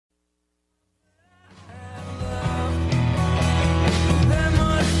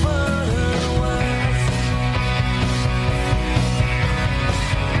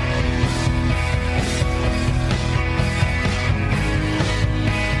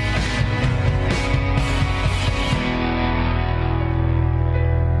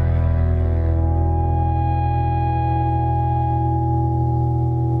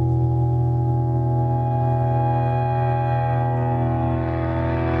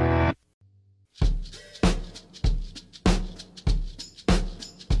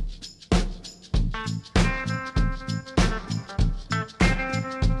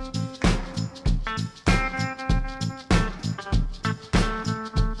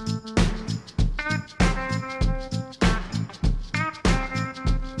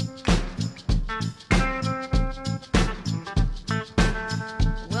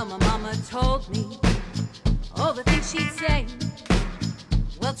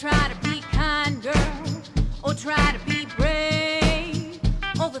try to be kind, girl, or try to be brave.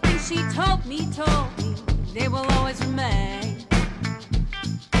 All the things she told me, they will always remain.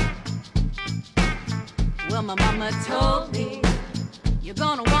 Well, my mama told me, you're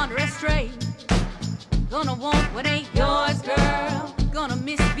gonna wander astray, gonna want what ain't yours, girl, gonna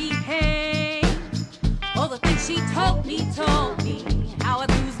misbehave. All the things she told me, how I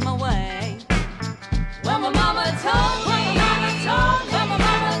lose my way. Well, my mama told me, well, my mama told me, well, my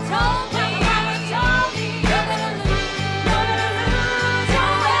mama told me, well, my mama told me, you're gonna lose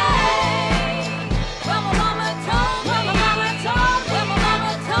your way. Well, my mama told me, well, my mama told me, well, my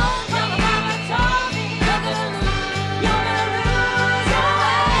mama told me, well, my mama told me, you're gonna lose your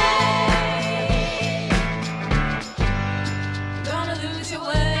way. Gonna lose your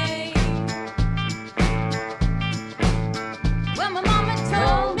way. Well, my mama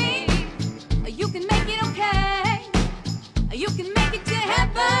told me, you can make it okay. You can make it to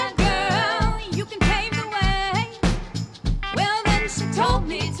heaven, girl. You can pave the way. Well, then she told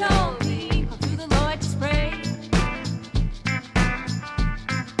me, to the Lord just pray.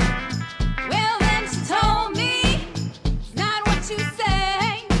 Well, then she told me, it's not what you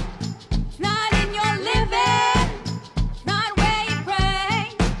say, it's not in your living, it's not where you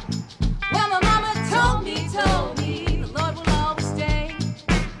pray. Well, my mama told me, the Lord will always stay.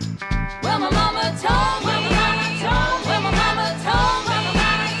 Well, my mama told me, well, my mama told me,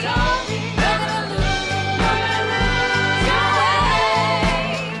 you're gonna lose your way.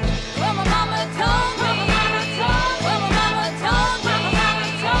 Well, my mama told me, well, my mama told me,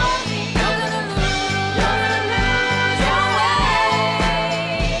 you're gonna lose your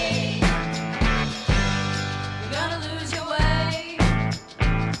way. You're gonna lose your way.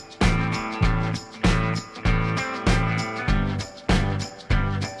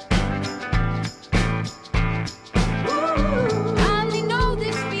 I only know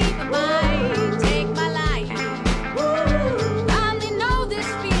this fever might take my life. I only know this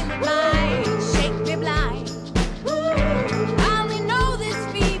feeling might shake me blind. I only know this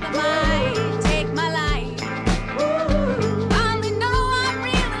fever might take my life. I only know I'm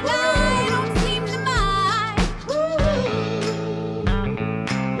real and I don't seem to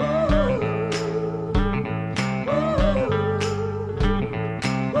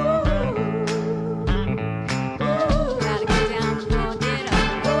Gotta get down before I get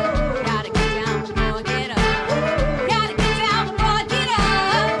up. Gotta get down before I get up. Gotta get down before I get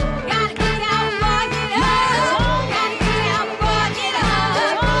up. Gotta get down before I get up. Gotta get down before I get up.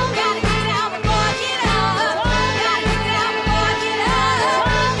 Gotta get down before I get up. Gotta get down before I get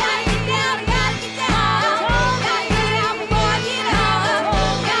up. Gotta get down, gotta get down. Gotta get down before I get up.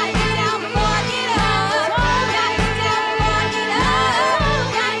 Gotta get down before I get up. Gotta get down before I get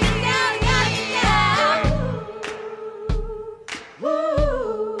up. Gotta get down, gotta get down.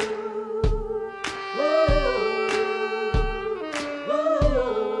 Well,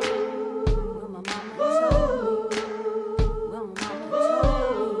 my mama told me, well, my mama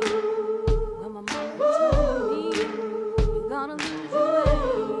told me, well, my mama told me, you're gonna lose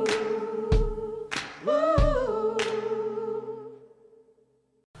your way.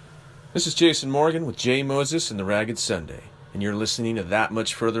 This is Jason Morgan with Jay Moses and the Ragged Sunday, and you're listening to That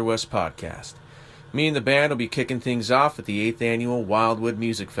Much Further West podcast. Me and the band will be kicking things off at the 8th Annual Wildwood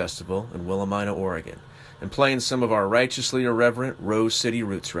Music Festival in Willamina, Oregon, and playing some of our righteously irreverent Rose City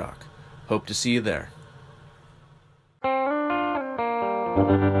roots rock. Hope to see you there.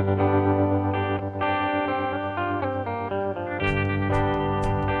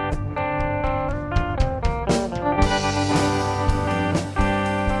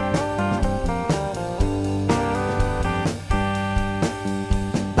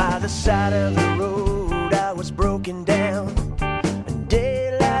 By the side of the road I was broken down, and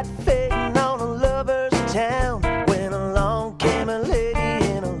daylight fading on a lover's town, when along came a lady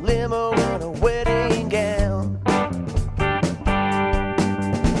in a limo in a wedding gown.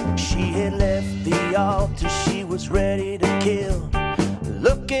 She had left the altar, she was ready to kill,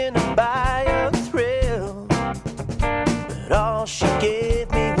 looking to buy a thrill, but all she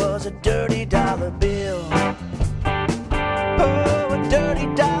gave me was a dirty dollar bill. Oh, a dirty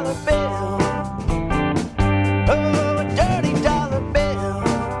dollar bill.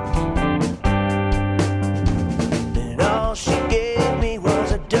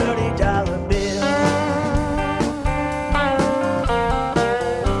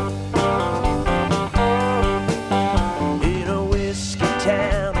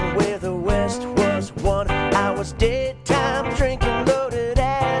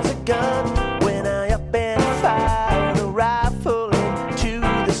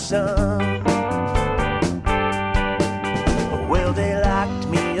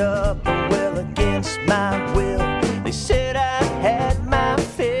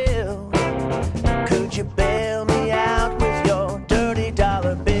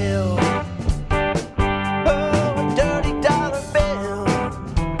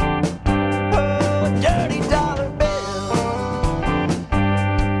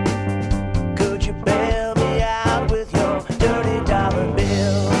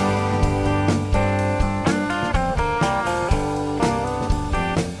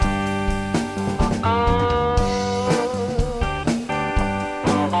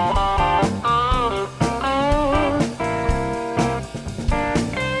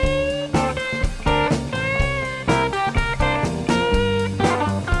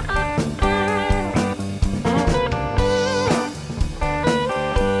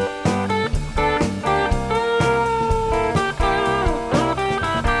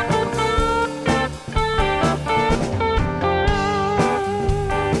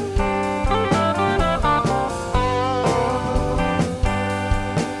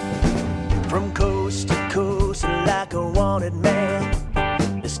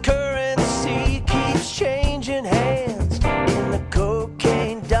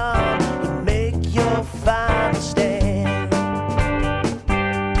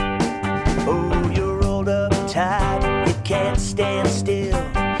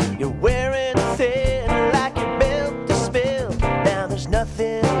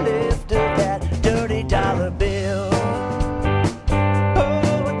 nothing left of that dirty dollar bill.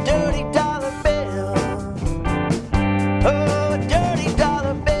 Oh, a dirty dollar bill. Oh, a dirty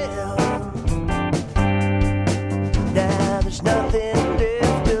dollar bill. Now there's nothing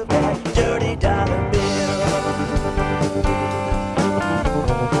left of that dirty dollar bill.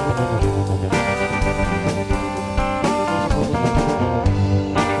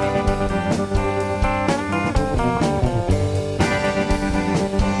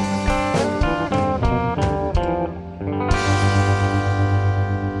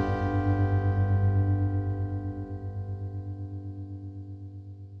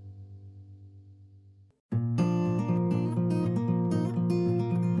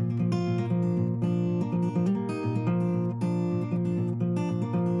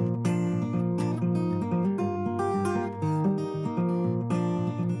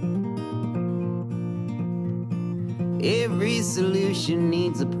 Every solution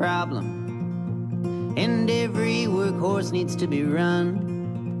needs a problem, and every workhorse needs to be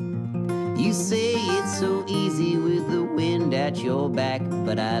run. You say it's so easy with the wind at your back,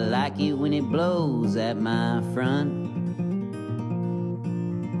 but I like it when it blows at my front.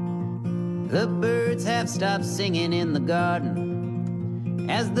 The birds have stopped singing in the garden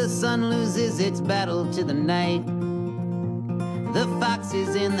as the sun loses its battle to the night. The fox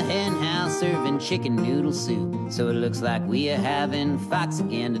is in the hen house serving chicken noodle soup, so it looks like we are having fox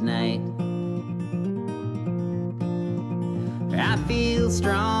again tonight. I feel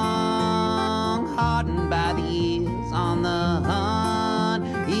strong, hardened by the years on the hunt.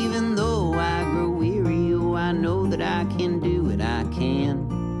 Even though I grow weary, oh, I know that I can do it, I can.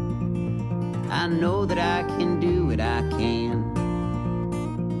 I know that I can do it, I can.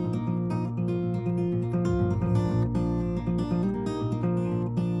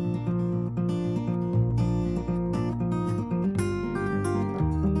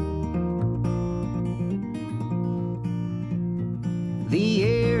 The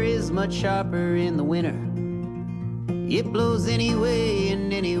air is much sharper in the winter. It blows anyway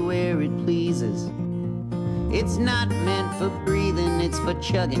and anywhere it pleases. It's not meant for breathing, it's for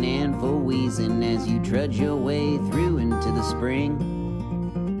chugging and for wheezing as you trudge your way through into the spring.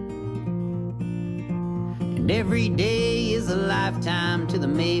 And every day is a lifetime to the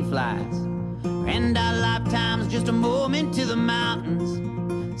mayflies, and our lifetime's just a moment to the mountains.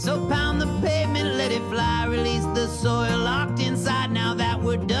 So pound the pavement, let it fly, release the soil locked inside. Now that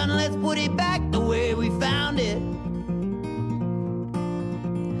we're done, let's put it back the way we found it.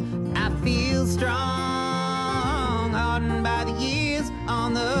 I feel strong, hardened by the years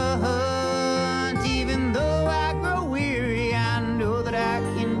on the hunt. Even though I grow weary, I know that I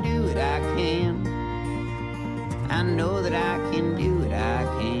can do it, I can. I know that I can do it, I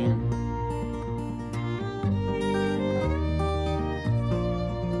can.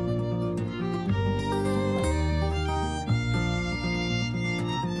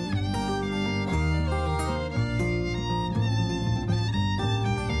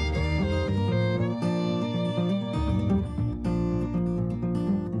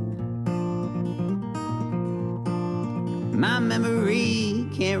 My memory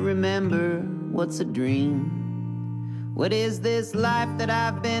can't remember what's a dream. What is this life that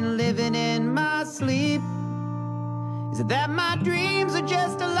I've been living in my sleep? Is it that my dreams are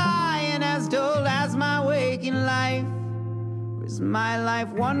just a lie and as dull as my waking life? Or is my life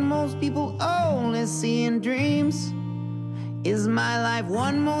one most people only see in dreams? Is my life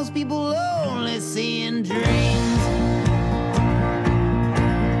one most people only see in dreams?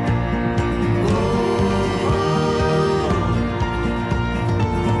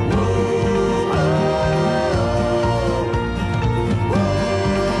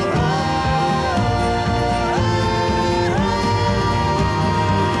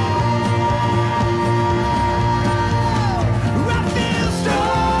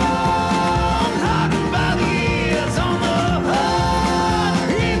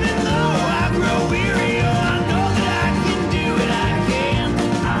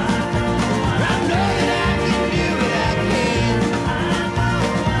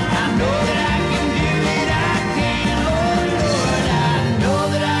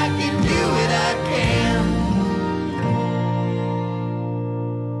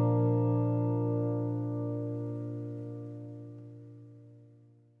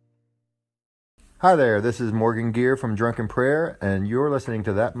 Hi there, this is Morgan Gear from Drunken Prayer, and you're listening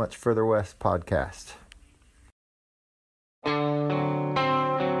to That Much Further West podcast.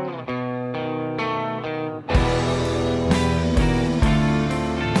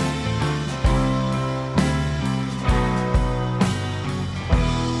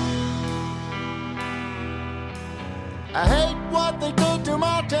 I hate what they do to to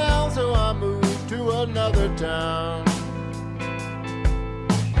my town, so I moved to another town.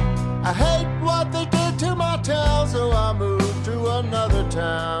 I hate what they did to my town, so I moved to another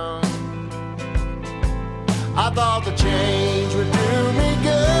town. I thought the change would do me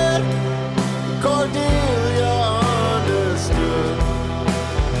good. Cordelia understood.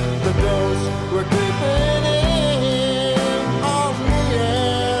 The ghosts were creeping in on me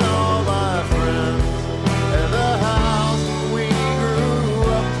and all my friends. And the house we grew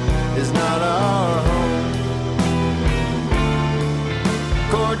up is not our home.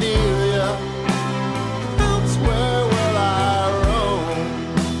 Cordelia, elsewhere will I roam.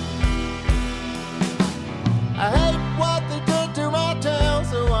 I hate what they did to my town,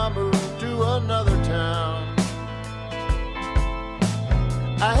 so I moved to another town.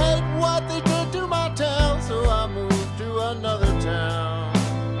 I hate what they did to my town, so I moved to another town.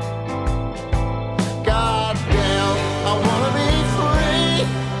 Goddamn, I wanna be free.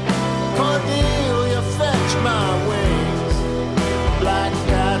 Cordelia, fetch my wings. Black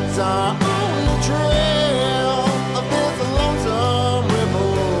cats are on the trail of this lonesome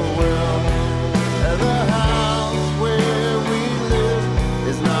whippoorwill. And the house where we live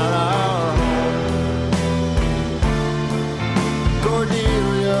is not our home.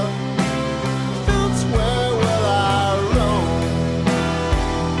 Cordelia, elsewhere will I roam.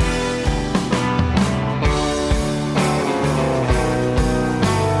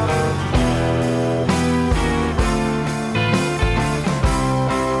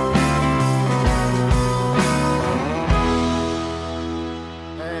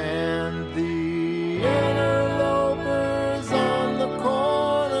 And the interlopers on the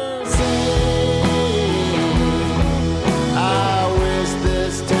corner say, I wish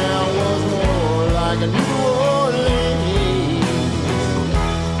this town was more like a New Orleans.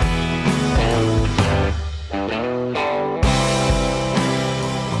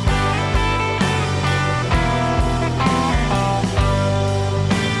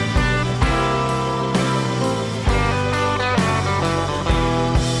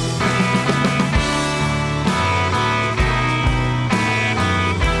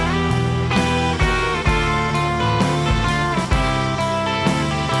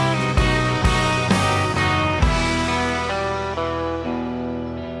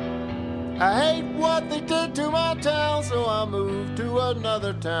 I hate what they did to my town, so I moved to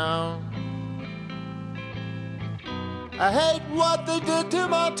another town. I hate what they did to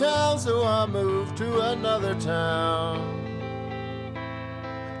my town, so I moved to another town.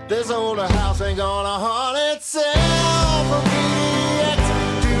 This older house ain't gonna haunt itself from PDX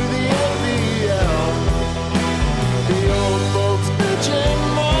to the ABL. The old folks bitch and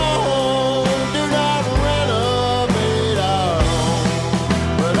moan, do not renovate our home.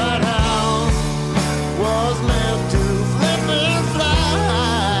 But that house was meant to flip and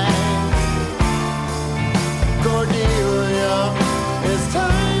fly. Cordelia, it's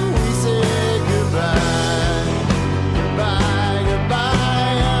time we say goodbye. Goodbye,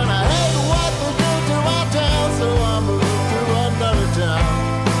 goodbye. And I hate what they did to my town, so I moved to another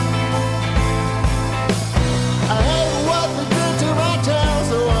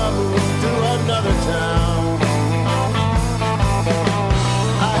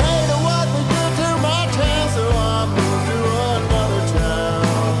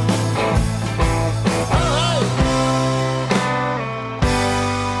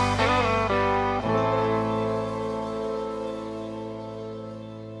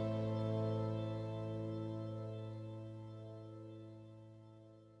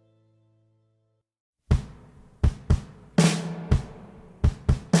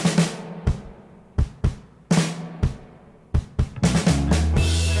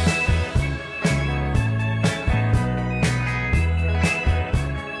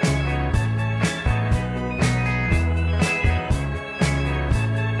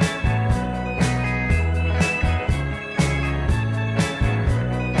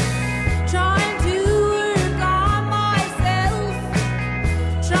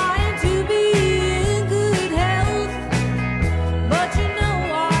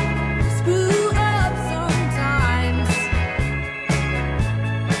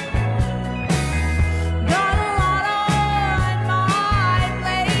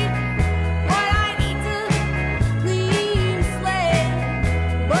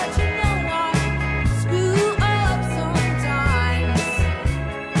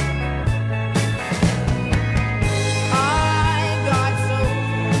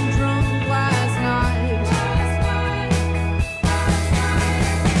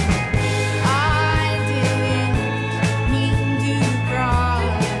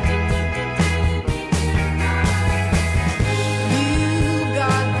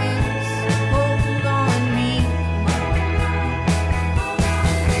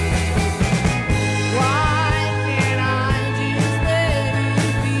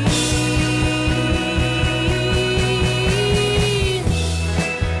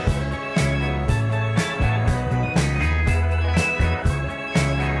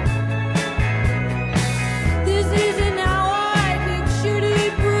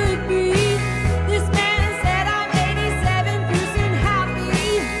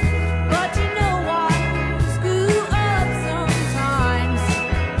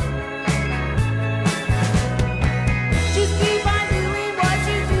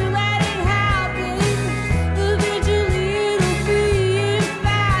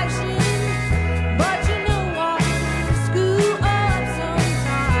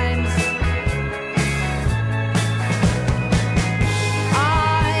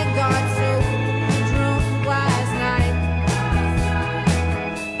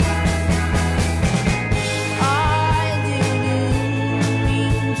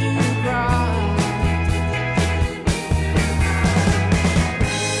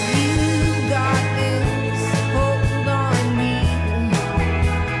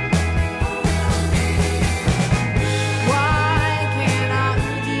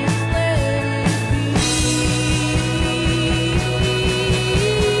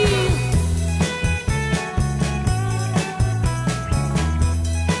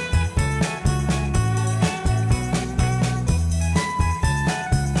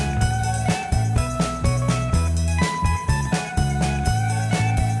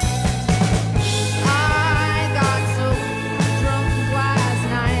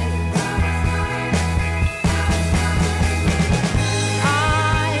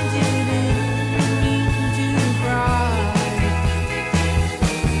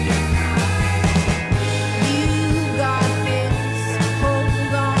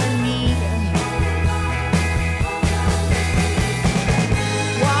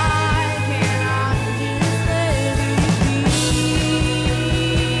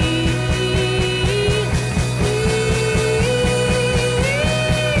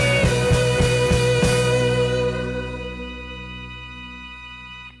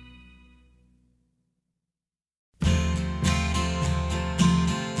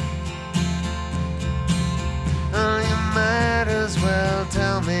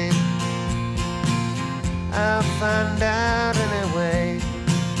find out anyway.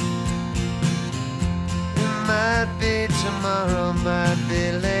 It might be tomorrow, might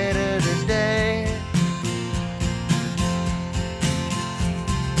be later today.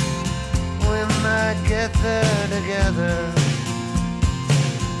 We might get there together.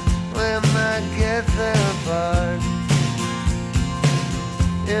 We might get there apart.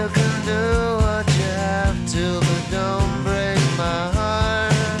 You can do what you have to, but don't break my heart.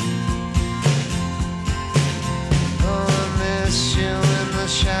 Oh, I miss you in the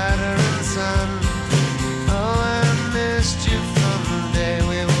shattering sun. Oh, I missed you from the day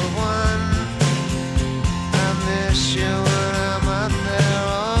we were one. I miss you when I'm out there.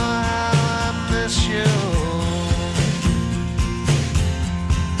 Oh, how I miss you.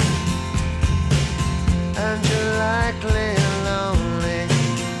 And you're likely lonely.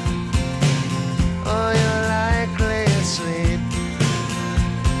 Oh, you're likely asleep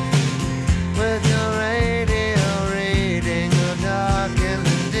with your radio reading your dark and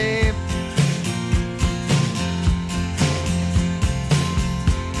deep.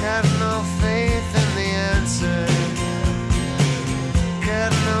 Got no faith in the answer.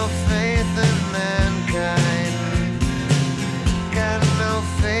 Got no faith in mankind. Got no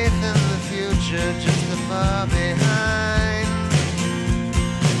faith in the future, just the far behind.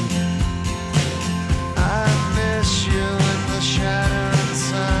 I miss you in the shattering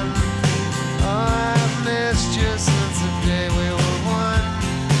sun. Oh, I've missed you since the day we were one.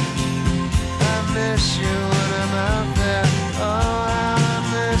 I miss you when I'm out there. Oh, how I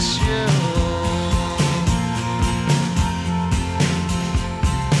miss you.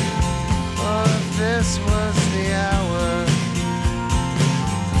 Oh, if this was the hour.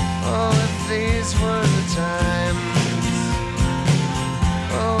 Oh, if these were the times.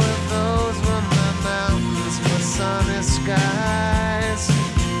 Oh, if those were my mountains with sunny skies.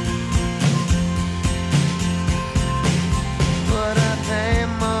 Would I pay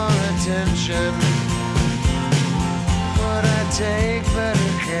more attention? Would I take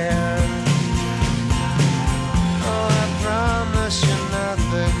better care? Oh, I promise you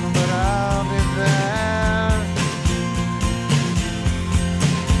nothing, but I'll be there.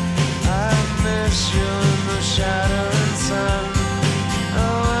 I miss you in the shattering sun.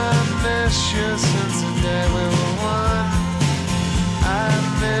 Oh, I miss you since the day we were one. I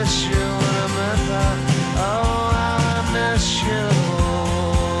miss you when I'm at the. Oh, how I miss you.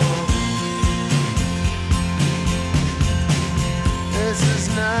 This is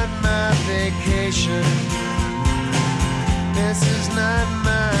not my vacation. This is not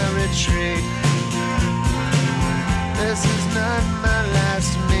my retreat. This is not my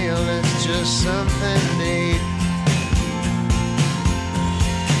last meal. It's just something to eat.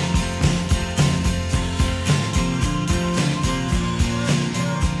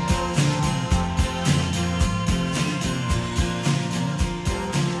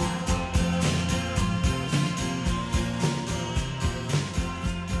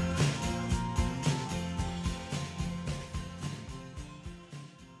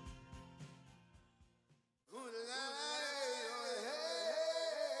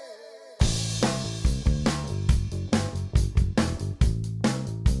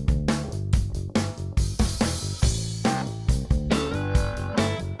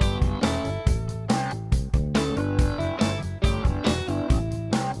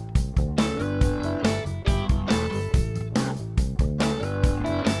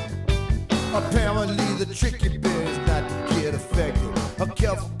 Apparently the tricky bit is not to get affected. A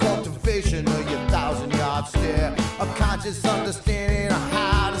careful cultivation of your 1,000-yard stare. A conscious understanding of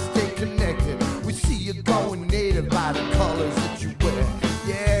how to stay connected. We see you going native by the colors that you wear.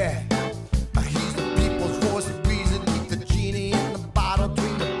 Yeah, he's the people's voice of reason. Keep the genie in the bottle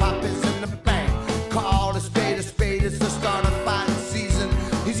between the poppies and the bank. Call a spade, it's the start of fighting season.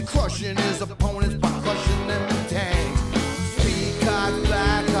 He's crushing his opponents by crushing them in tanks. Peacocks,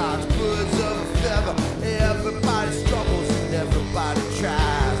 blackhawks, birds of a feather. Everybody struggles and everybody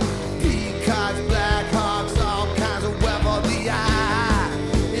tries. Peacocks, blackhawks, all kinds of weather. The eye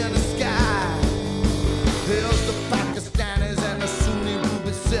in the sky. There's the Pakistanis and the Sunni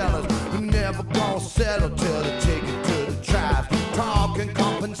ruby sellers who never gonna settle till they take it to the tribes. Talking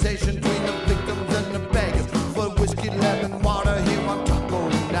compensation between the victims and the beggars. For whiskey, lemon, water here on taco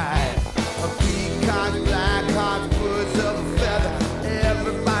night. Peacocks, blackhawks, birds of a feather.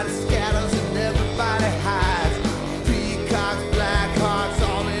 Everybody scatters and everybody hides. Peacocks, blackhawks,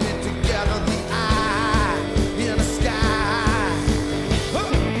 all in it together. The eye in the sky.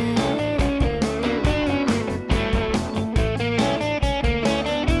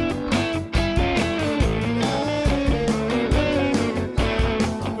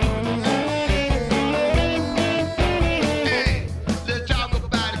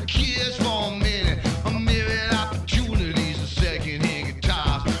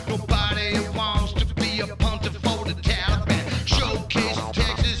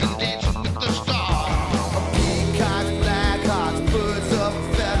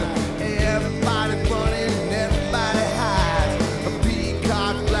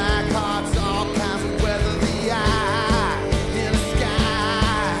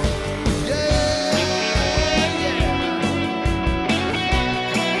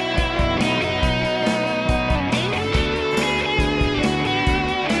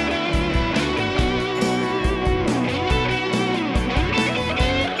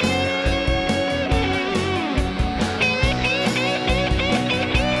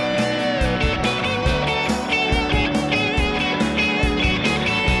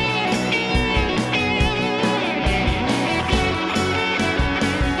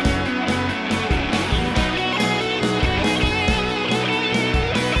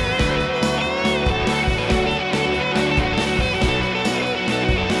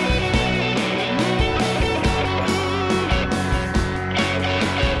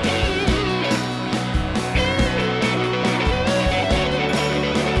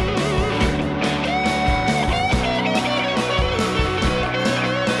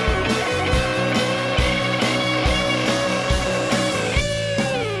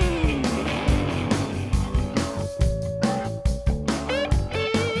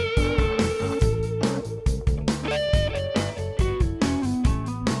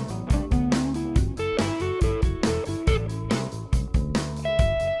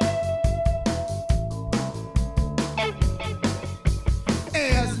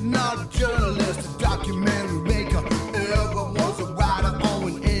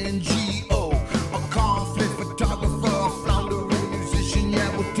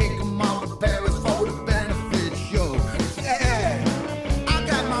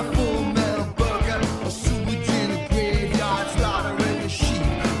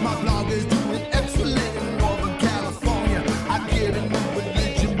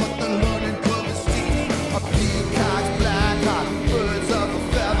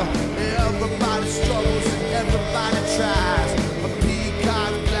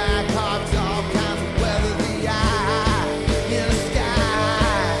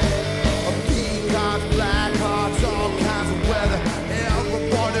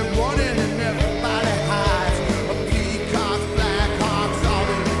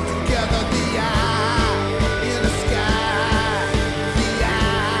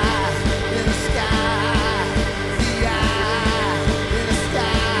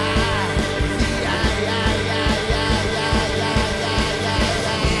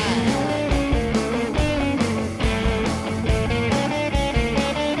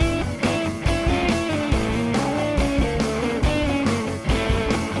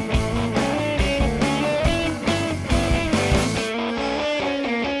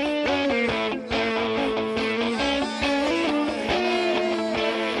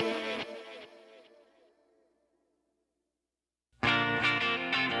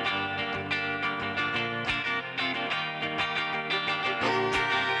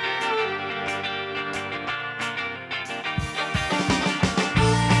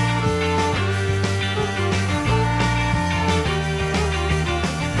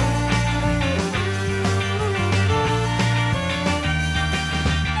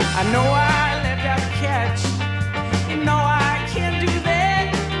 know I left out the catch. You know I can't do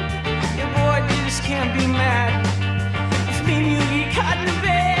that. Your boy just can't be mad if me and you get caught in the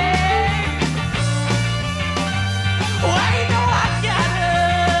bed. Well, you know I gotta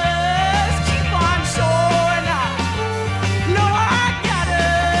keep on showing up. No, I gotta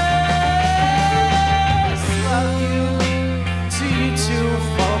love you till you two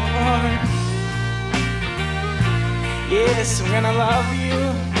fall apart. Yes, I'm gonna love you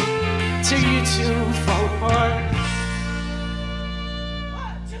till you two fall apart.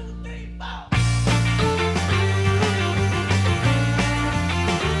 1, 2, 3, 4.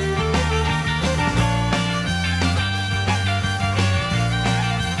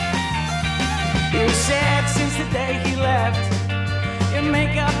 He was sad since the day he left. Your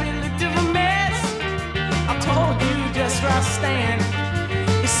makeup, it looked of a mess. I told you just where I stand.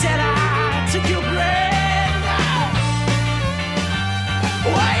 You said I took your breath.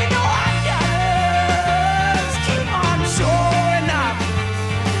 Well, you know I gotta keep on showing up.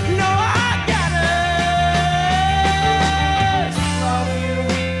 No, I gotta love you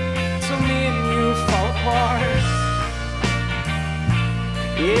till me and you fall apart.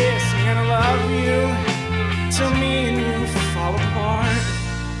 Yes, I'm gonna love you till me and you fall apart.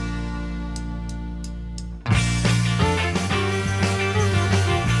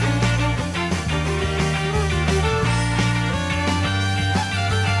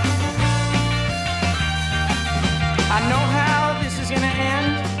 I know how this is gonna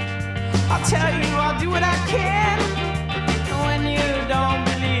end. I'll tell you I'll do what I can. And when you don't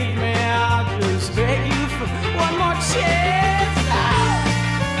believe me, I'll just beg you for one more chance.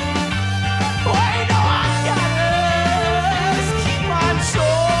 Well, you know I gotta just keep on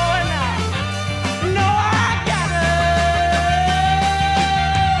showing up. No, I gotta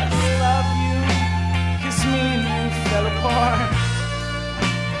love you, 'cause me and you fell apart.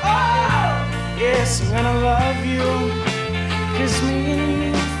 Oh, yes, I'm gonna love you, 'cause me and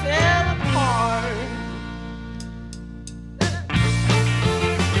you fell apart.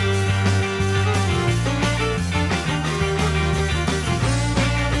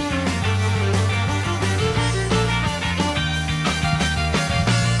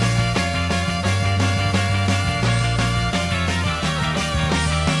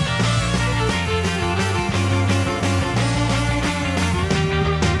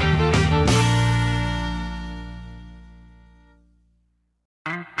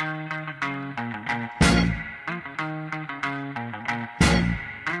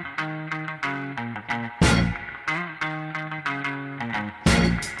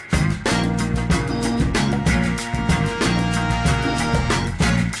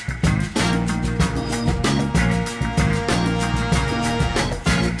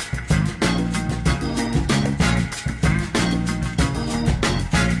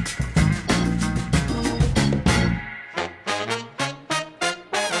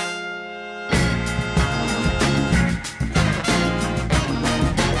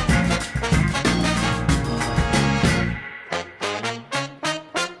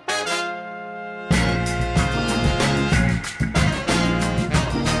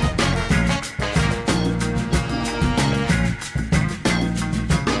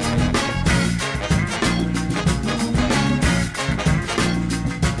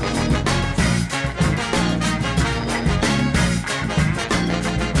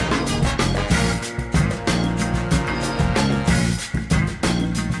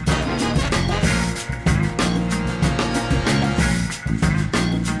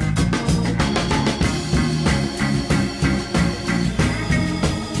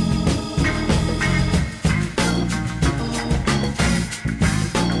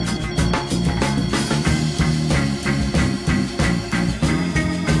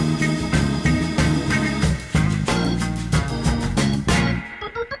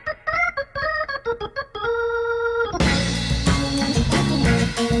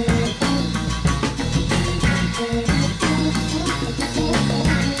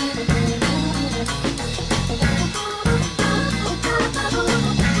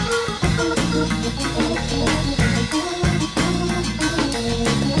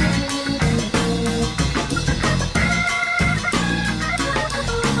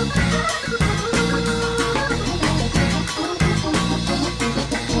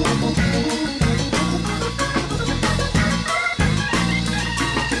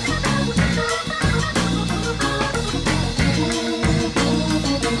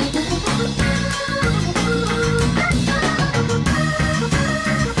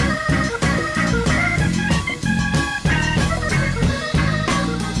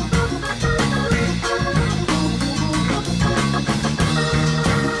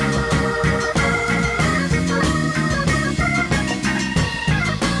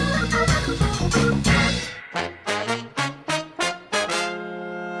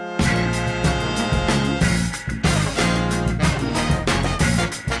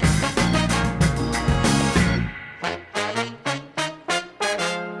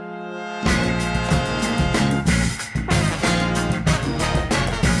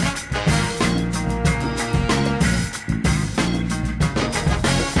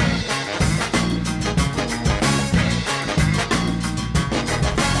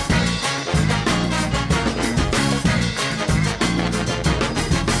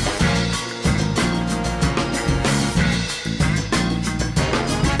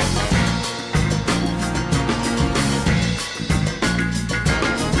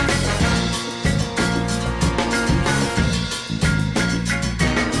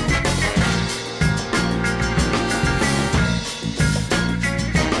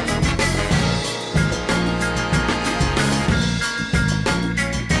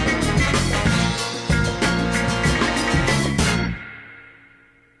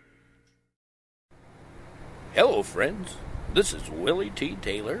 Hello, friends. This is Willie T.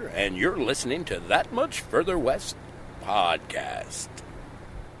 Taylor, and you're listening to That Much Further West podcast.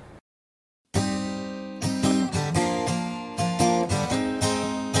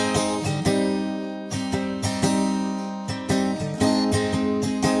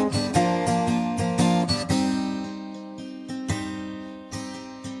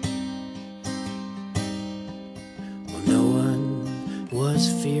 Well, no one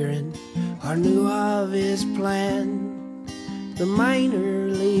was fearing or knew of his plan. The miner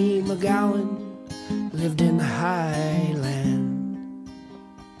Lee McGowan lived in the highland,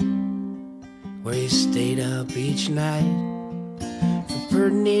 where he stayed up each night for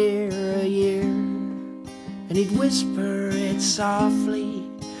pretty near a year, and he'd whisper it softly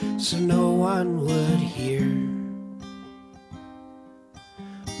so no one would hear.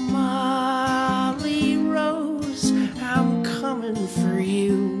 Molly Rose, I'm coming for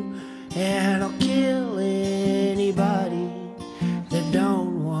you, and I'll kill anybody that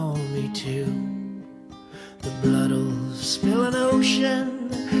don't want me to. The blood'll spill an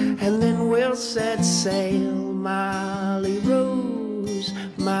ocean, and then we'll set sail. Molly Rose,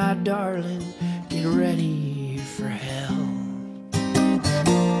 my darling, get ready for hell.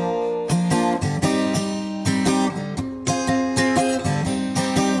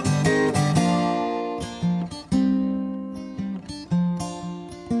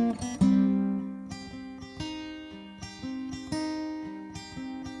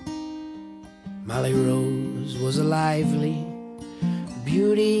 Molly Rose was a lively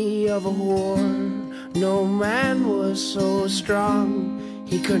beauty of a whore. No man was so strong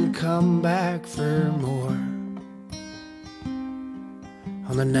he couldn't come back for more.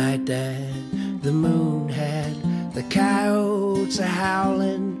 On the night that the moon had the coyotes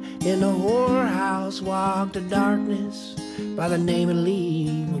a-howling, in a whorehouse walked a darkness by the name of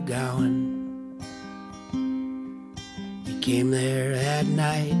Lee McGowan. He came there at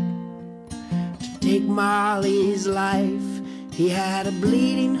night to take Molly's life. He had a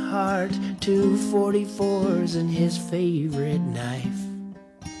bleeding heart, 2 44s, and his favorite knife.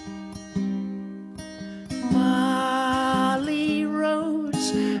 Molly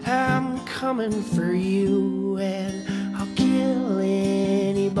Rose, I'm coming for you, and I'll kill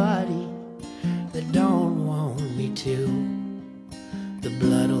anybody that don't want me to. The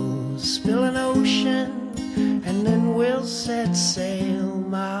blood'll spill an ocean, and then we'll set sail.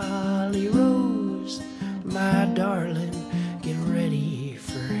 Molly Rose, my darling, get ready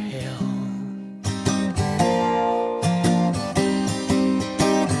for hell.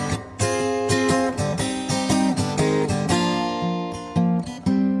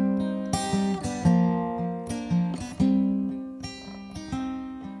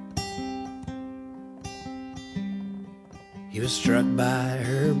 He was struck by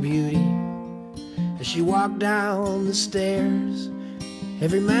her beauty as she walked down the stairs.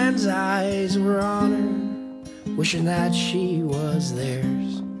 Every man's eyes were on her, wishing that she was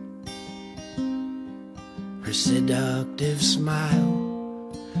theirs. Her seductive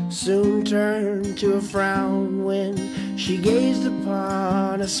smile soon turned to a frown when she gazed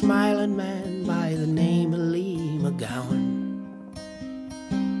upon a smiling man by the name of Lee McGowan.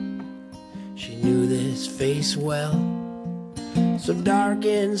 She knew this face well, so dark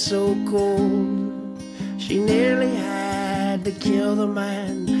and so cold. She nearly had to kill the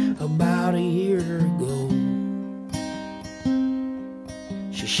man about a year ago.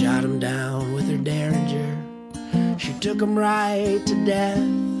 She shot him down with her derringer. She took him right to death,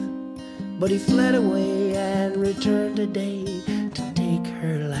 but he fled away and returned today to take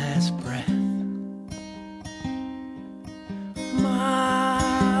her last breath.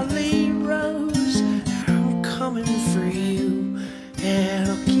 Molly Rose, I'm coming for you, and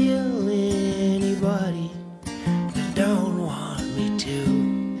I'll kill anybody that don't want me to.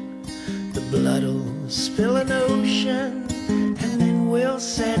 The blood'll spill an ocean, and then we'll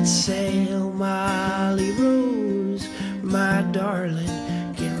set sail. Molly Rose, my darling,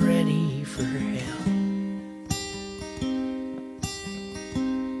 get ready for hell.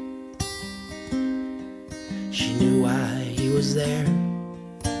 She knew why he was there.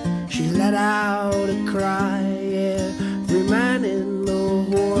 She let out a cry. Every man in the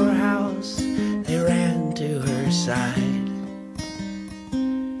whorehouse, they ran to her side,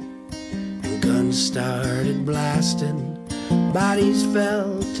 and guns started blasting. Bodies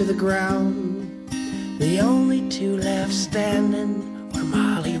fell to the ground. The only two left standing were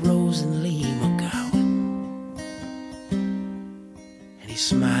Molly Rose and Lee McGowan. And he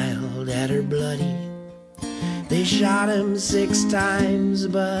smiled at her bloody. They shot him 6 times,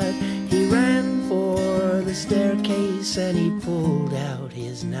 but he ran for the staircase and he pulled out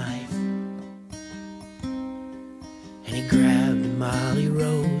his knife. grabbed Molly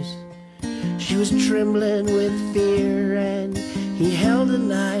Rose. She was trembling with fear, and he held a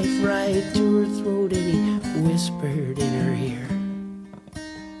knife right to her throat, and he whispered in her ear,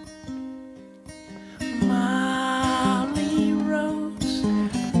 Molly Rose,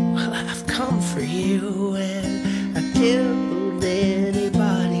 well, I've come for you, and I killed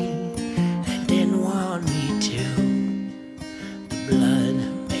anybody that didn't want me to. The blood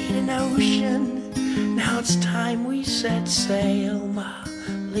made an ocean, now it's time we set sail.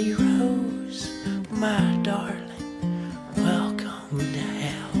 Molly Rose, my darling, welcome to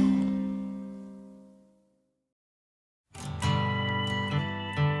hell.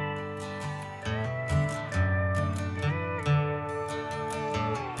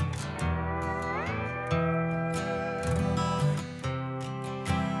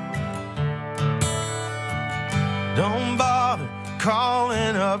 Don't bother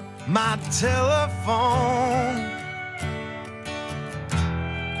calling up my telephone.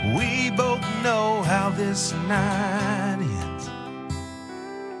 We both know how this night ends.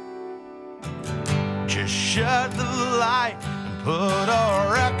 Just shut the light and put a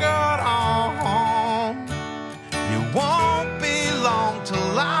record on. It won't be long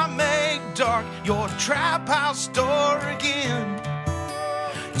till I make dark your trap house door again.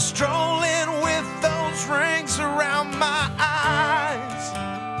 And strolling with those rings around my eyes.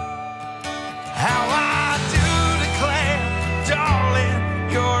 How I do declare, darling,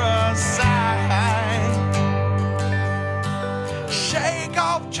 you're a sight. Shake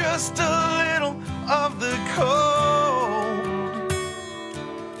off just a little of the cold.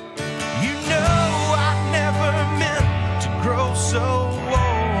 You know I never meant to grow so old.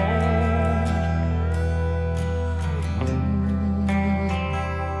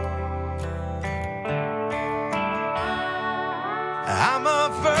 I'm a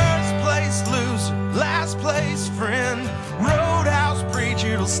first place loser, last place friend. Roadhouse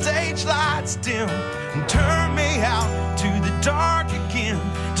preacher till stage lights dim and turn me out to the dark again.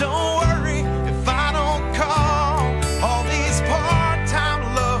 Don't worry if I don't call. All these part-time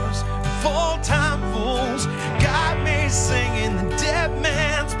lovers, full-time fools got me singing the dead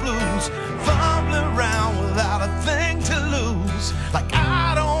man's blues, fumbling around without a thing to lose. Like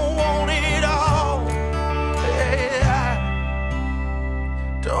I don't want it all. Hey, I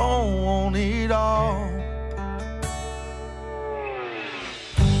don't want it all.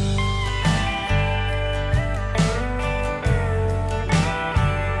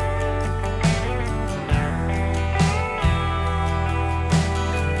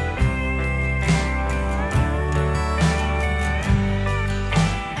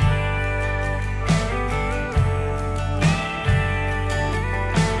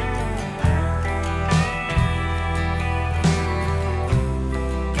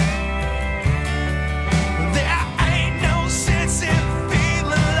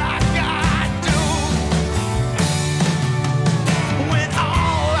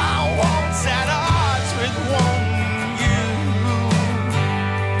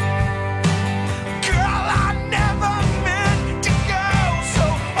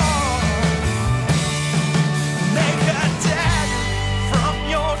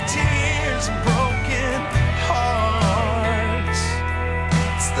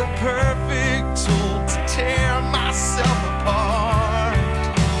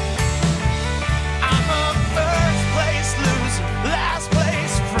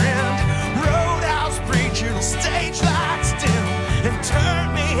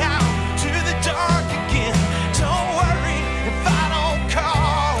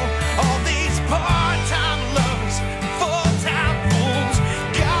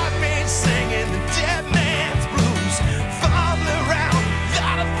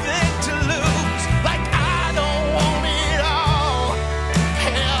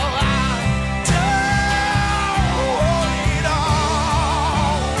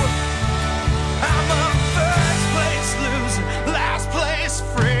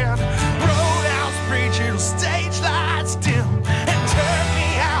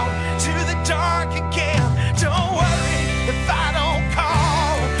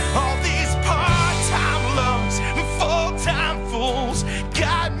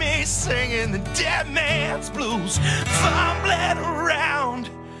 Singing the dead man's blues, fumbling around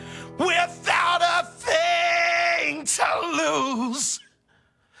without a thing to lose.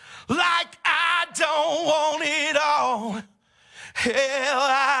 Like I don't want it all. Hell,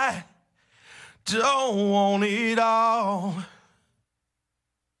 I don't want it all.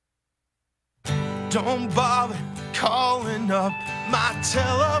 Don't bother calling up my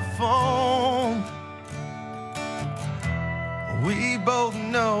telephone. We both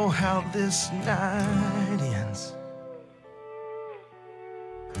know how this night ends.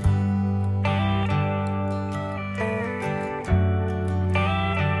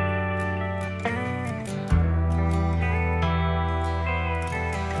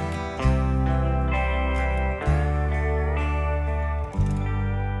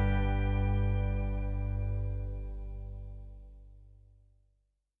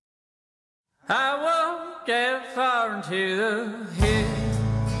 I won't get far into the hills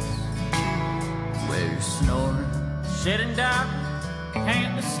where you're snoring, shedding doubt,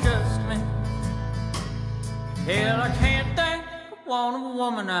 can't disgust me. Hell, I can't think of one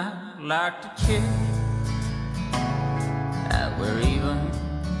woman I'd like to kiss. Out where even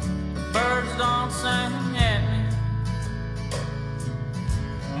the birds don't sing at me.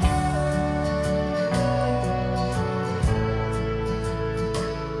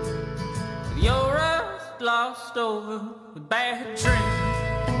 With your eyes glossed over with bad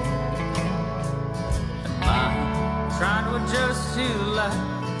dreams, and mine trying to adjust to the light.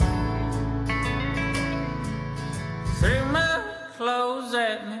 Threw my clothes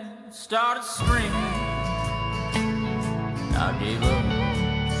at me, started screaming. I gave up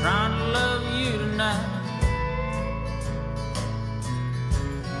trying to love you tonight.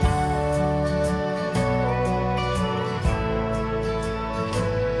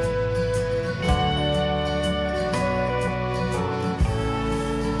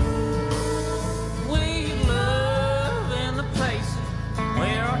 We love in the places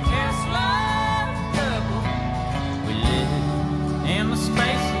where our cast life double. We live in the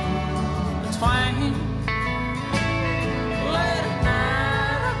spaces between. Late at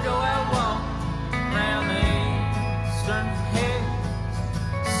night I go out walking around the eastern hills.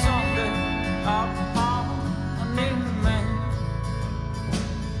 Someday I'll be home, a new man.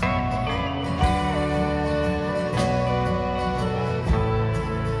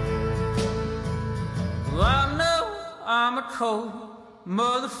 Well, I know I'm a cold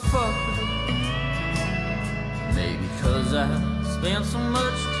motherfucker. Maybe 'cause I spend so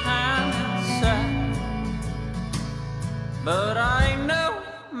much time outside. But I ain't no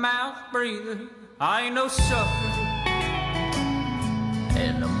mouth breather, I ain't no sucker.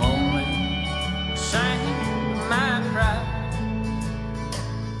 And I'm only ashamed of my pride.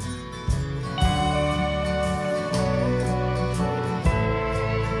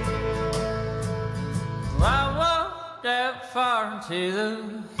 Well, I walked out far into the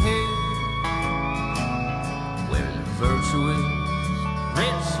hills where the virtuous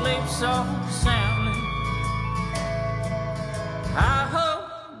rich sleep so soundly. I hope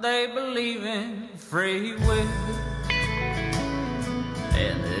they believe in free will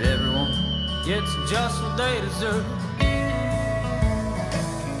and that everyone gets just what they deserve.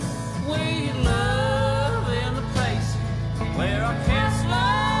 We love in the places where our cast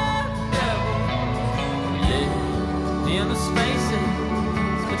like devils. We live in the spaces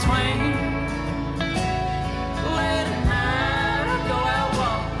between. Late at night I go out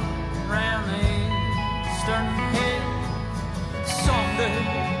walking around the eastern hills. Someday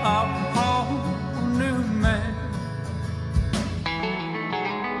I'll be home, a new man.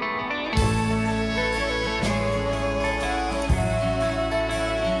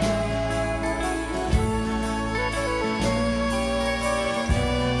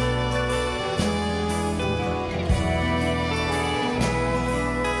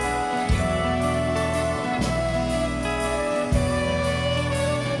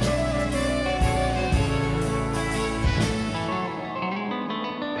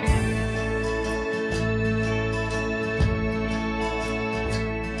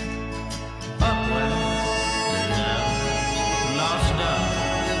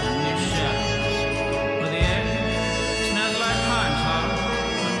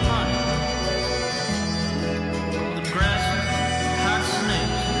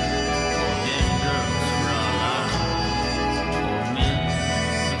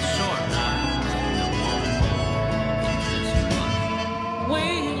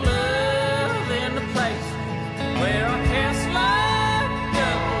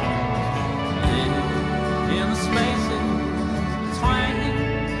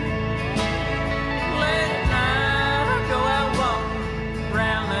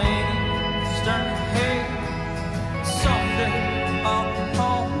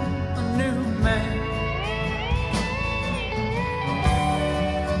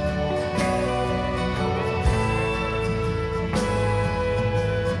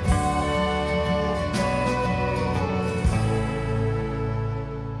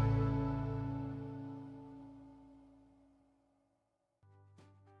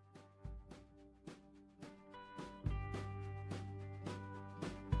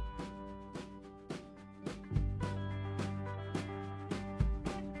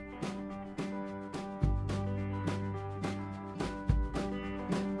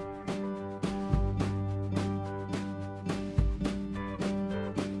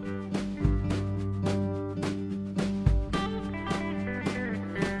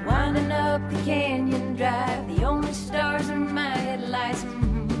 up the canyon drive. The only stars are my headlights.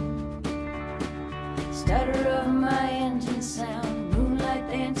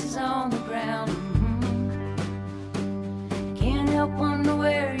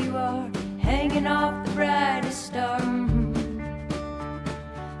 turning off the brightest star.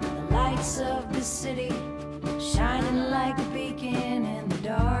 The lights of the city shining like a beacon in the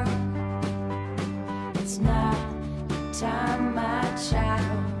dark. It's not the time, my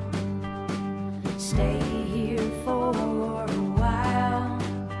child. Stay here for a while.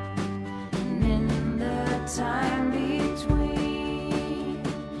 And in the time between,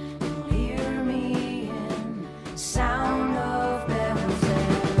 you'll hear me in sound of bells that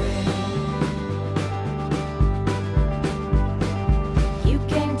ring. You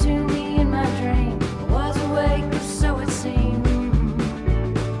came to me in my dream. I was awake, or so it seemed.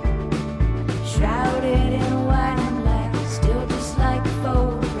 Shrouded in white and black, still just like a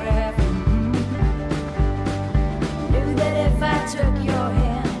photograph. Knew that if I took your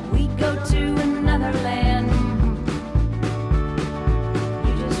hand, we'd go to another land.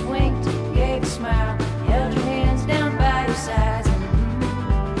 You just winked, gave a smile, held your hands down by your sides.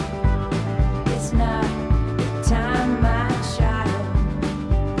 It's not the time, my child.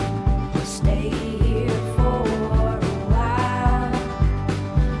 Stay here for a while.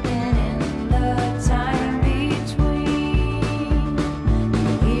 And in the time between,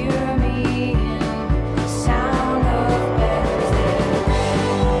 you hear me in the sound of bells that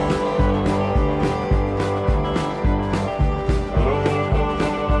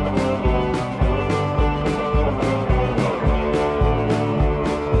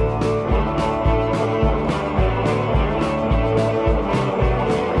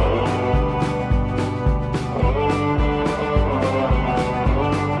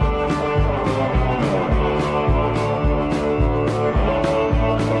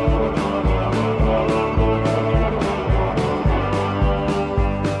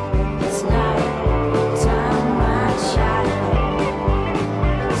it's not the time, my child.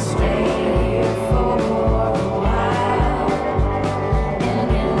 Stay here for a while. And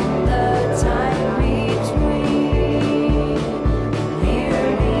in the time between, you hear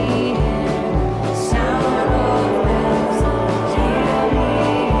me in the sound of bells. Hear me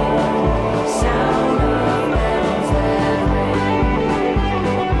in the sound of bells that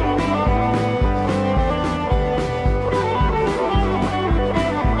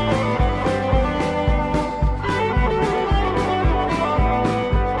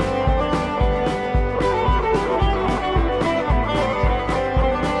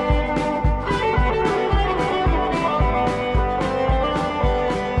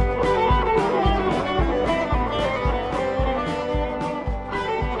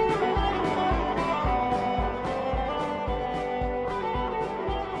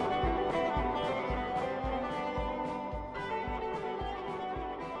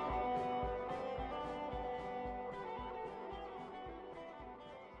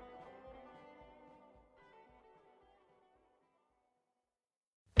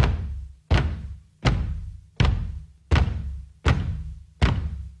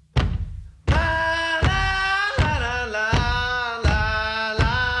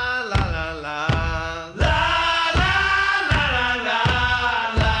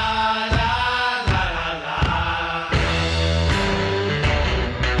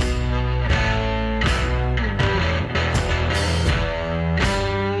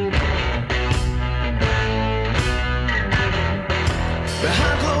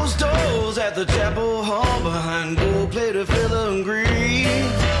Behind closed doors at the chapel hall, behind gold-plated filigree,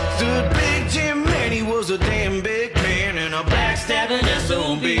 stood Big Tim Man. He was a damn big man and a backstabbing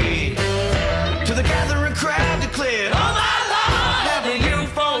SOB. To the gathering crowd declared, "Oh my Lord, have you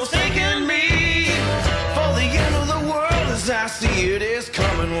forsaken me? For the end of the world as I see it is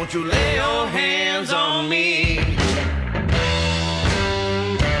coming. Won't you lay your hands on me?"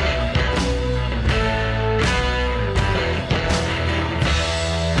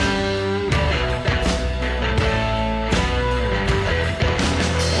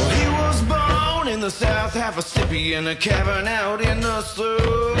 The South, half a sippy in a cabin out in the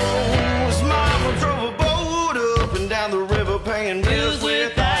sun. His mama drove a boat up and down the river, paying bills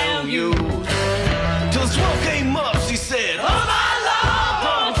with IOUs. Till the smoke came up, she said, "Oh my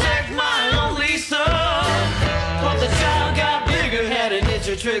Lord, protect my only son." But the child got bigger, had an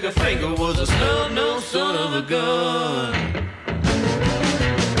itchy trigger finger, was a snub-nosed son of a gun.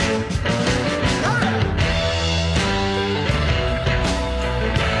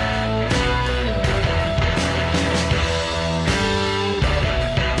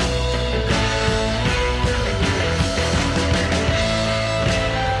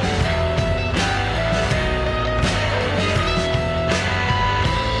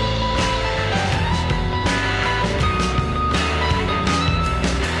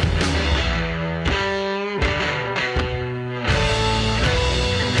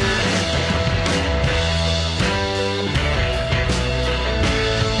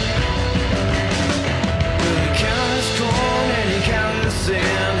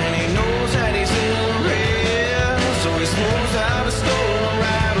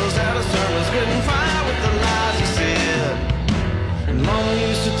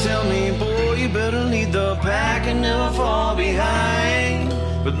 better lead the pack and never fall behind.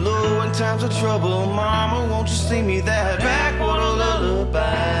 But Lord, in times of trouble, mama, won't you sing me that backwater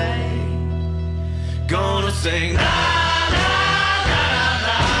lullaby? Gonna sing la la la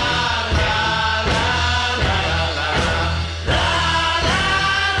la la la la la la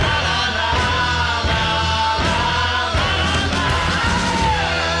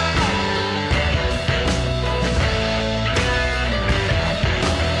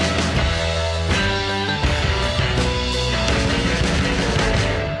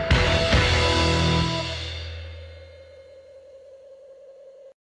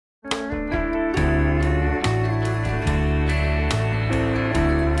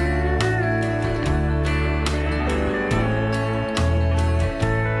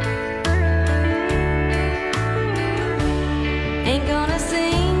Ain't gonna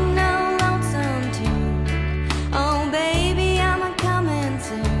sing no lonesome tune. Oh, baby, I'm a coming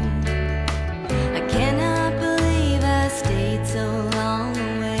soon. I cannot believe I stayed so long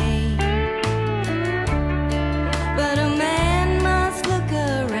away. But a man must look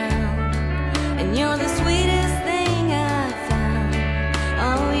around, and you're the sweetest thing I've found.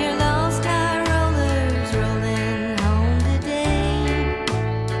 Oh, your lost high rollers rolling home today.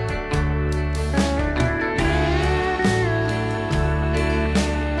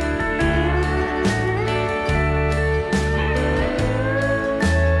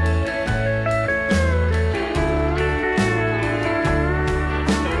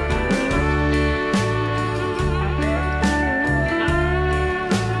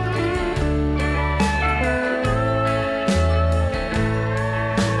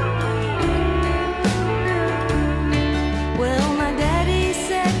 Well, my daddy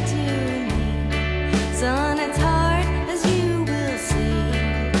said to me, son, it's hard, as you will see,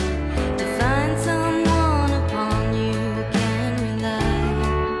 to find someone upon you can rely.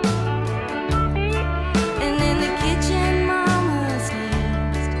 And in the kitchen, mama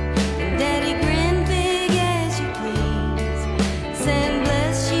sneezed, and daddy grinned big as you please, said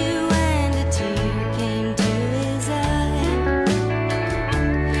bless you, and a tear came to his eye.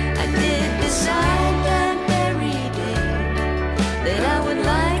 I did decide that very day that I would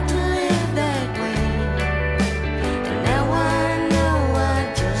like to live that way. And now I know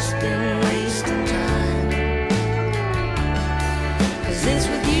I've just been wasting time. 'Cause it's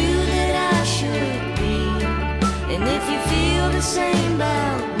with you that I should be. And if you feel the same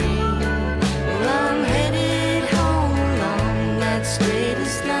about me, well, I'm headed home along that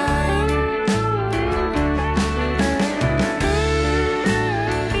straightest line.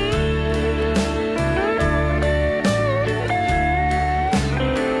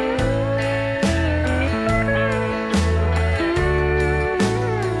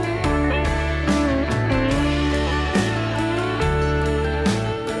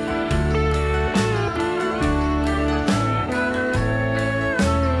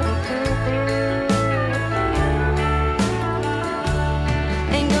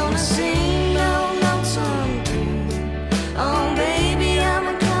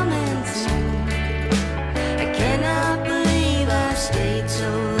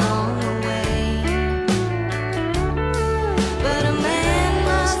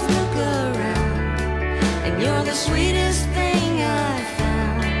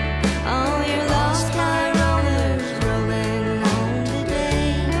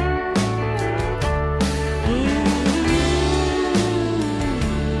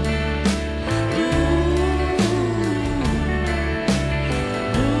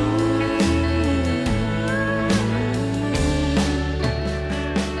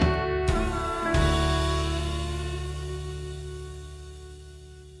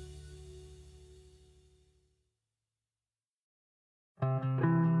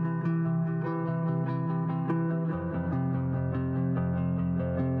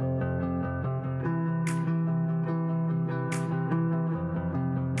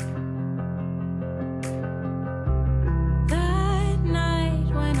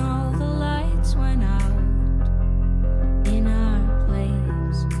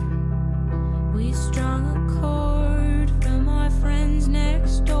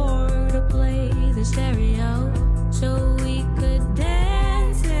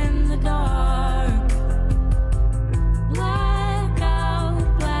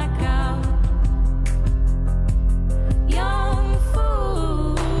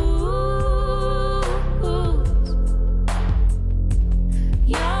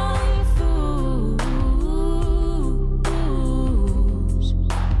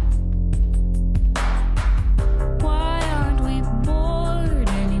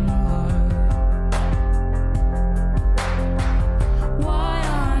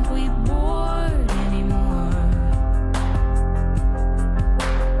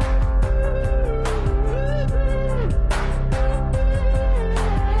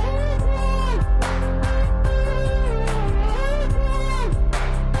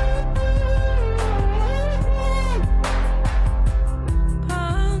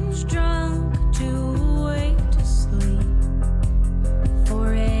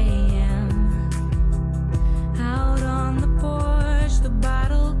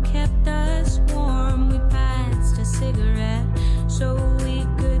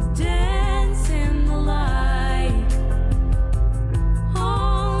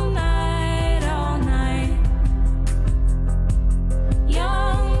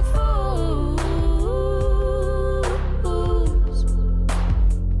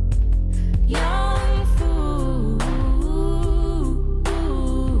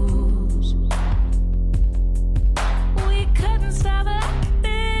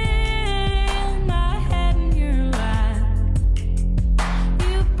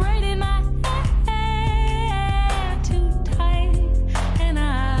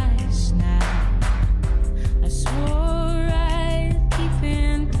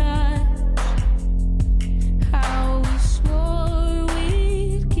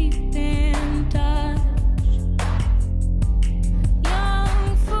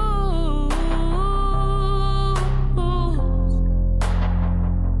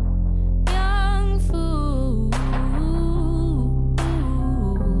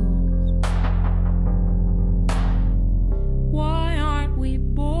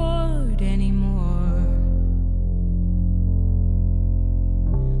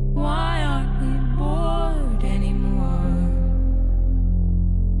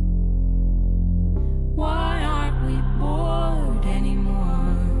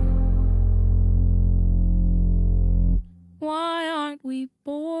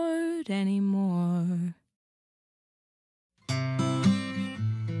 afford anymore.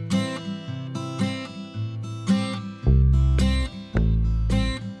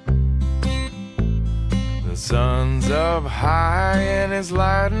 The sun's up high and it's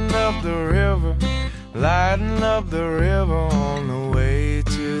lighting up the river, lighting up the river on the way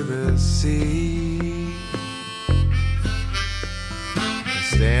to the sea.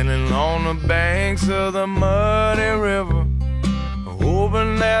 Standing on the banks of the muddy river,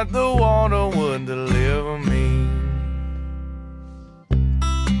 hoping that the water would deliver me.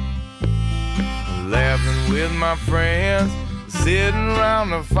 Laughing with my friends, sitting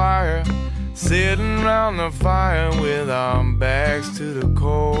round the fire, sitting round the fire with our backs to the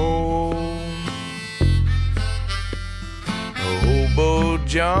cold. The hobo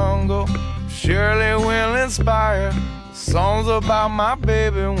jungle surely will inspire songs about my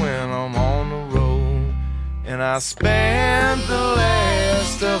baby when I'm on the road. And I spent the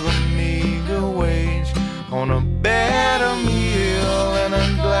last of a meager wage on a better meal and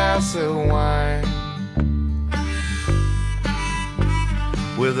a glass of wine,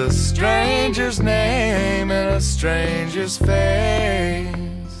 with a stranger's name and a stranger's face.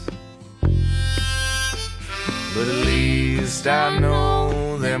 But at least I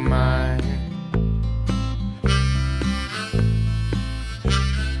know they're mine.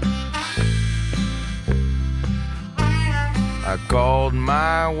 I called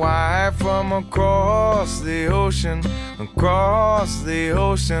my wife from across the ocean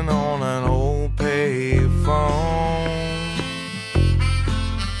on an old payphone.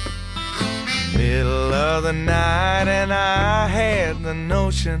 Middle of the night and I had the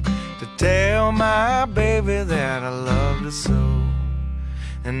notion to tell my baby that I loved her so.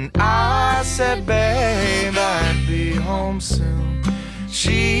 And I said, babe, I'd be home soon.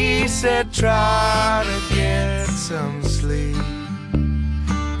 She said, try to get some sleep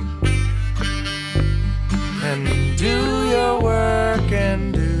and do your work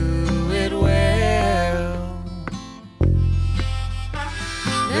and do it well,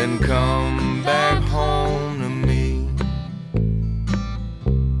 then come back home to me.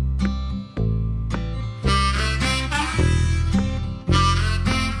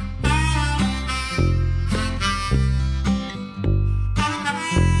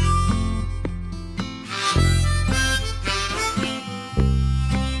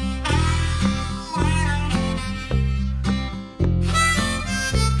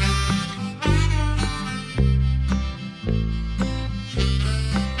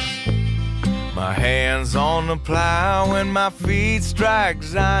 My hands on the plow and my feet strike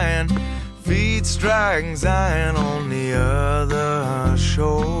Zion, feet strike Zion on the other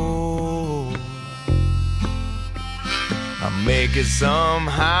shore. I make it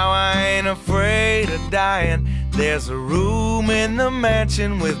somehow, I ain't afraid of dying. There's a room in the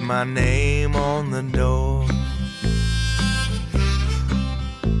mansion with my name on the door.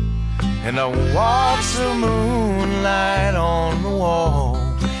 And I watch the moonlight on the wall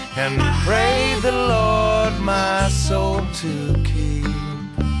and pray the Lord my soul to keep.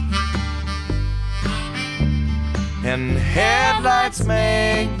 And headlights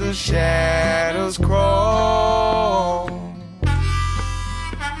make the shadows crawl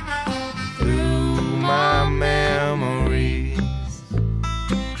through my memories.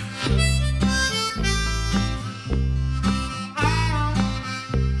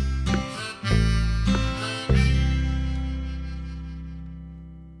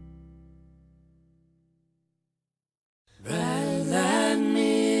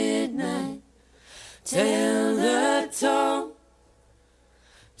 Tell the tone,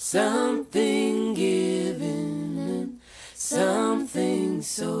 something given and something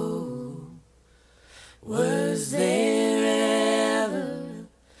sold. Was there ever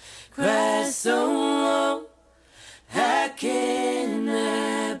a cry so long? How can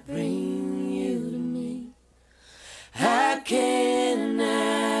I bring you to me? How can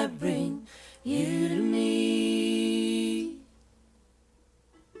I bring you to me?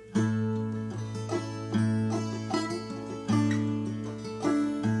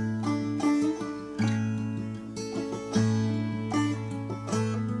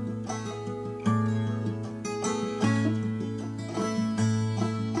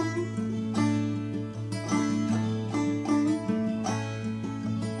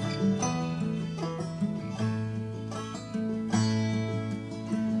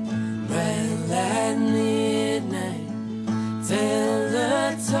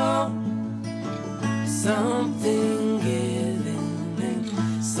 Something given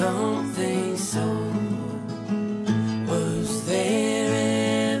and something sold. Was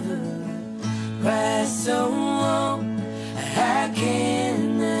there ever a cry so long? How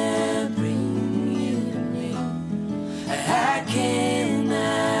can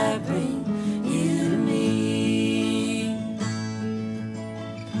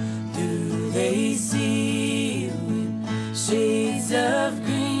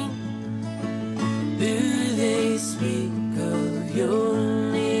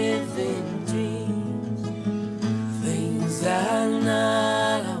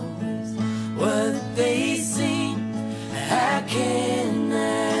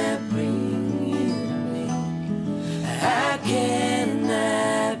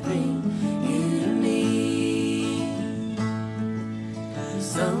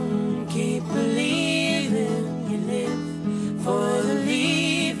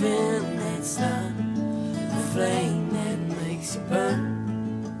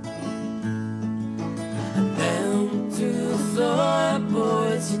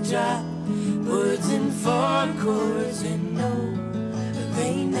drop words in four chords and no,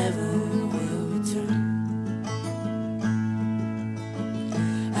 they never will return.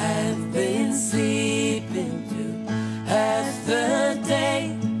 I've been sleeping through half the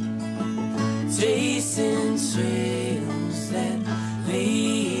day, chasing trails that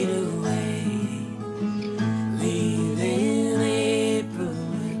lead away, leaving April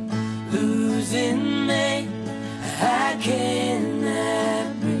and losing May. I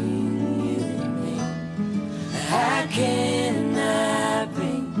cannot bring you to me. I cannot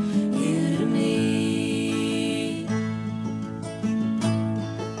bring you to me.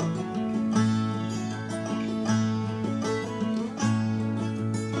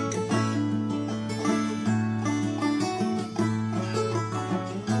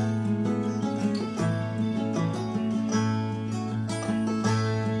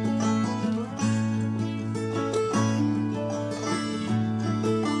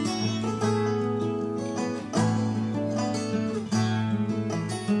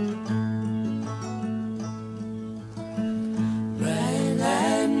 Bright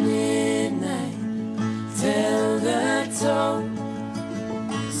light midnight, tell the tone.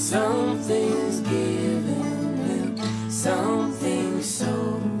 Something's giving them something so.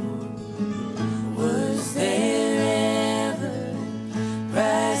 Was there ever a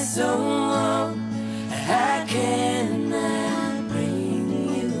price so low? I cannot bring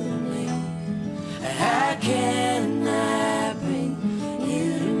you to me. I cannot bring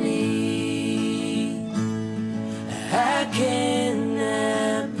you to me. I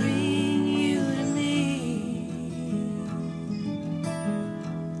cannot bring you to me.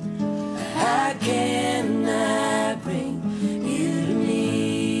 I cannot bring you to me.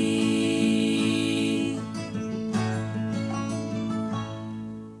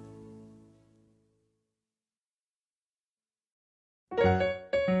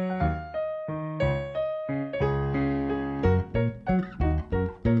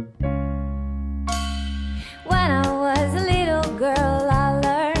 When I was a little girl, I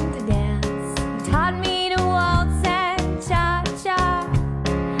learned to dance. You taught me to waltz and cha-cha.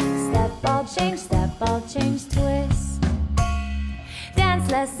 Step, ball change, twist. Dance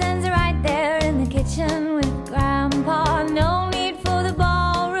lessons right there in the kitchen with Grandpa. No need for the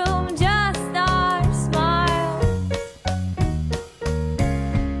ballroom, just our smiles.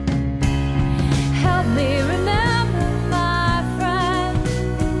 Help me remember, my friend,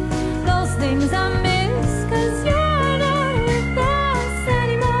 those things I miss, 'cause you're not with us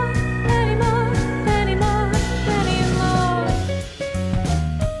anymore, anymore, anymore, anymore.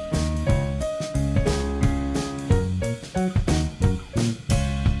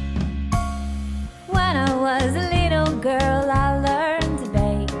 When I was a little girl, I learned to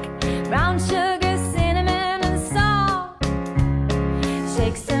bake brown sugar, cinnamon, and salt.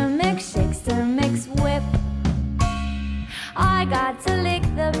 Shakespeare mix, whip. I got to lick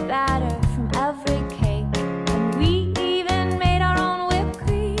the batter from every cake, and we even made our own whipped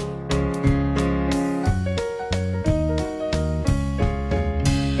cream.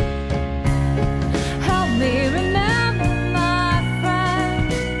 Help me remember, my friend,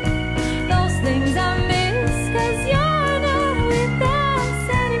 those things I miss, 'cause you're not with us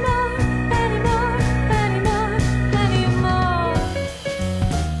anymore, anymore, anymore, anymore.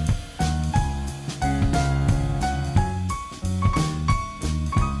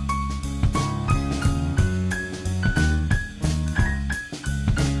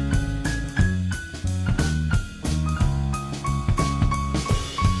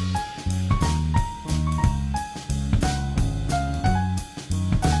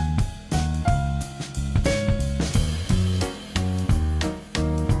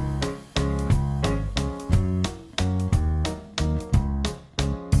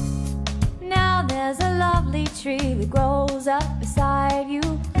 Now there's a lovely tree that grows up beside you.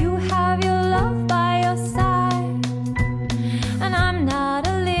 You have your love by your side. And I'm not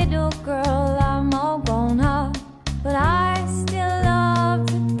a little girl, I'm all grown up, but I still love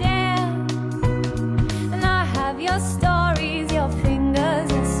to dance. And I have your stories, your fingers,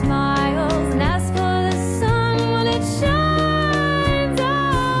 your smiles. And as for the sun, well, it shines.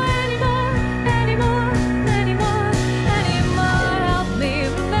 Oh, anymore, anymore, anymore, anymore. Help me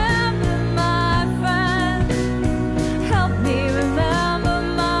remember, my friend. Help me remember.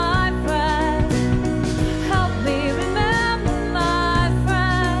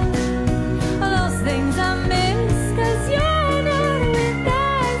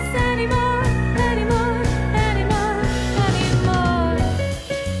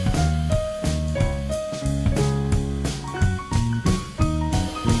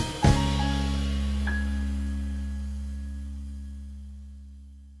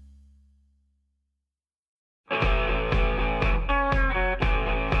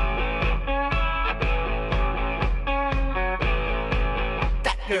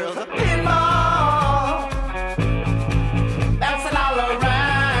 Girls a pinball, bouncing all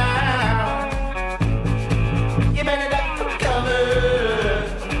around. You better duck for cover.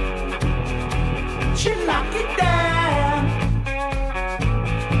 She'll knock it down.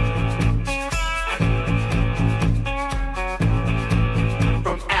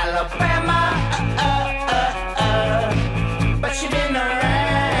 From Alabama, but she been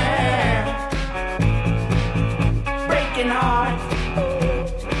around, breaking hearts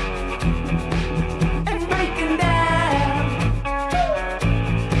and breaking down.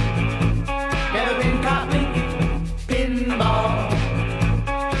 Never been caught making pinball.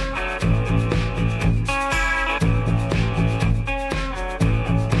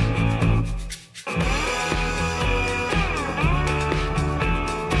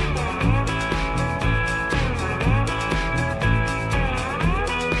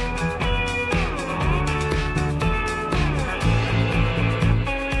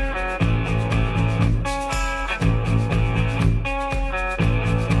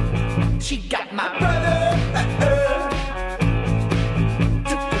 She got my brother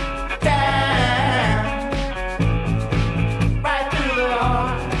took it down right through the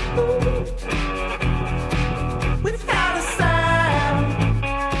heart without a sound.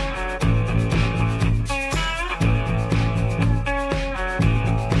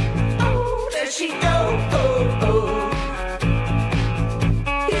 Oh, there she goes.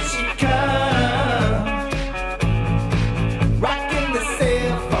 Here she comes, rocking the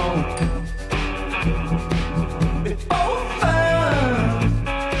cell phone. Before fun,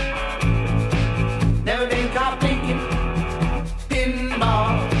 never been caught making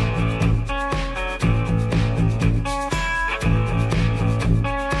pinball.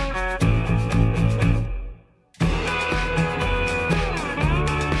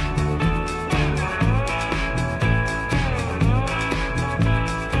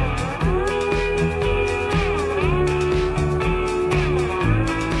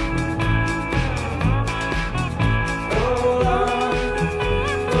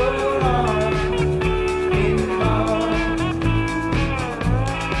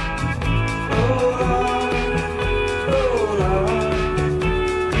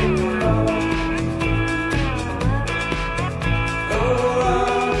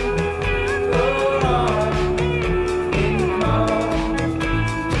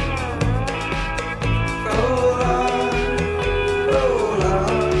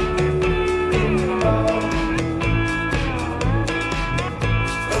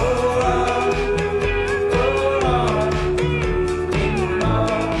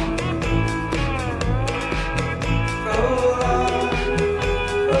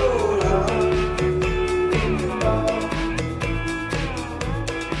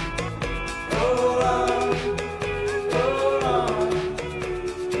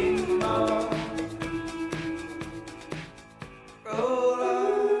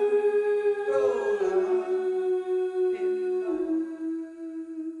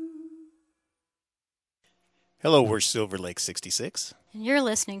 Hello, we're Silver Lake 66. And you're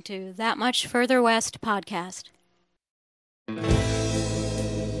listening to That Much Further West podcast.